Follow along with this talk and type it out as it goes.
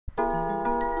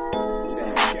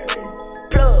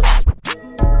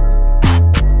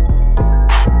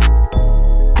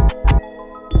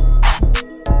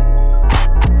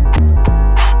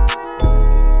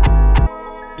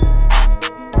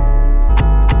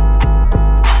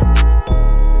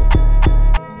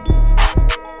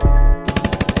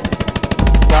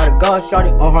God,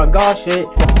 shawty on her God shit.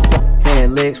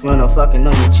 Hand licks when I'm fucking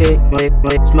on your chick.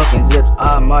 Smoking zips,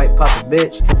 I might pop a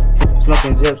bitch.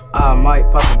 Smoking zips, I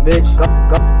might pop a bitch.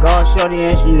 God shorty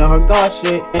and she know her God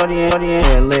shit.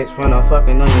 Hand licks when I'm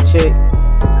fucking on your chick.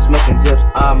 Smoking zips,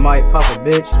 I might pop a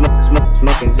bitch.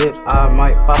 Smoking zips, I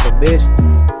might pop a bitch.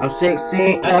 I'm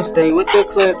 16 and I stay with the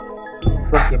clip.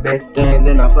 Fuck your bitch,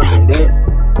 then I fucking dip.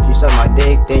 She suck my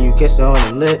dick, then you kiss her on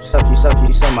the lips. She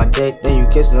suck my dick, then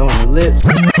you kiss her on the lips.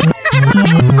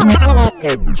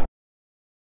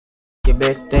 Your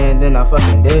bitch, then I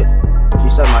fucking dip. She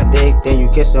suck my dick, then you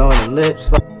kiss her on the lips.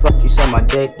 She suck my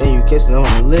dick, then you kiss her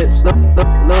on the lips.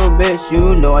 Little bitch,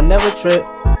 you know I never trip.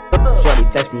 Shorty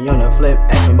text me on the flip,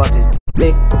 asking about this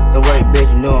dick. Don't worry,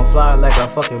 bitch, you know I'm fly like a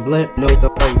fucking blimp. No,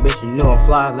 don't worry, bitch, you know I'm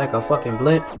fly like a fucking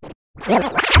blimp.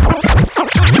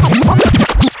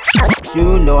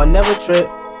 You know I never trip.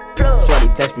 Shorty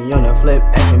text me on the flip,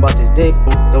 asking about this dick.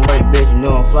 Don't worry, bitch, you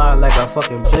know I'm fly like a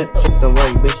fucking blimp. Don't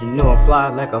worry, bitch, you know I'm fly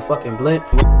like a fucking blimp.